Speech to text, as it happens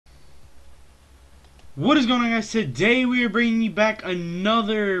What is going on, guys? Today we are bringing you back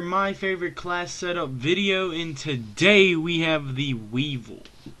another my favorite class setup video, and today we have the Weevil.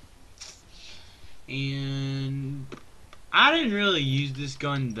 And I didn't really use this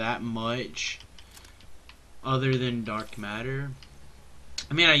gun that much other than Dark Matter.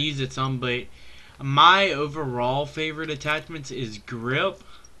 I mean, I used it some, but my overall favorite attachments is Grip.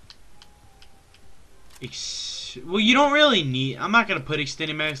 Well, you don't really need, I'm not going to put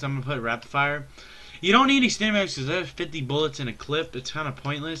Extended Mags, I'm going to put Rapid Fire. You don't need Extended Mags because there's 50 bullets in a clip. It's kind of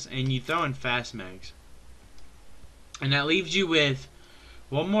pointless, and you throw in Fast Mags. And that leaves you with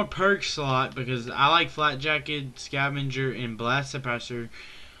one more perk slot because I like Flat Jacket, Scavenger, and Blast Suppressor.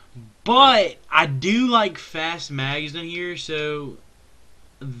 But I do like Fast Mags in here, so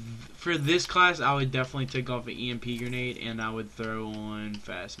for this class, I would definitely take off an EMP grenade, and I would throw on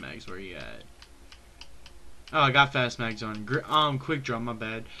Fast Mags. Where you at? Oh, I got Fast Mags on. Quick Draw, my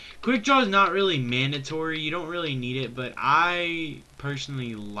bad. Quick Draw is not really mandatory. You don't really need it, but I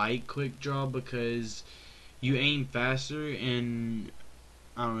personally like Quick Draw because you aim faster, and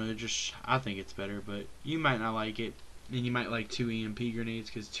I don't know, I think it's better, but you might not like it. And you might like 2 EMP grenades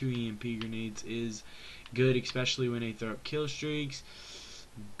because 2 EMP grenades is good, especially when they throw up kill streaks.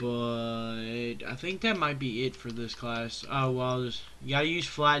 But I think that might be it for this class. Oh well, you gotta use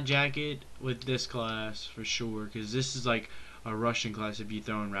Flat Jacket with this class for sure, because this is like a Russian class if you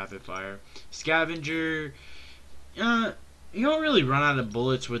throw in Rapid Fire. Scavenger, you don't really run out of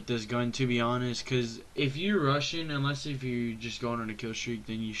bullets with this gun, to be honest, because if you're Russian, unless if you're just going on a kill streak,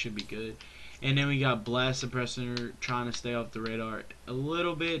 then you should be good. And then we got Blast Suppressor, trying to stay off the radar a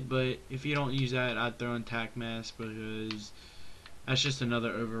little bit, but if you don't use that, I'd throw in Tac Mask because that's just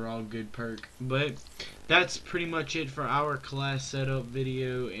another overall good perk. But that's pretty much it for our class setup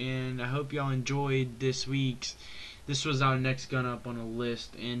video, and I hope y'all enjoyed this week's. This was our next gun up on a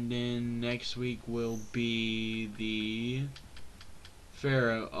list, and then next week will be the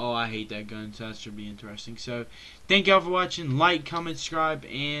Pharaoh. Oh, I hate that gun, so that should be interesting. So thank y'all for watching. Like, comment, subscribe,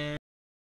 and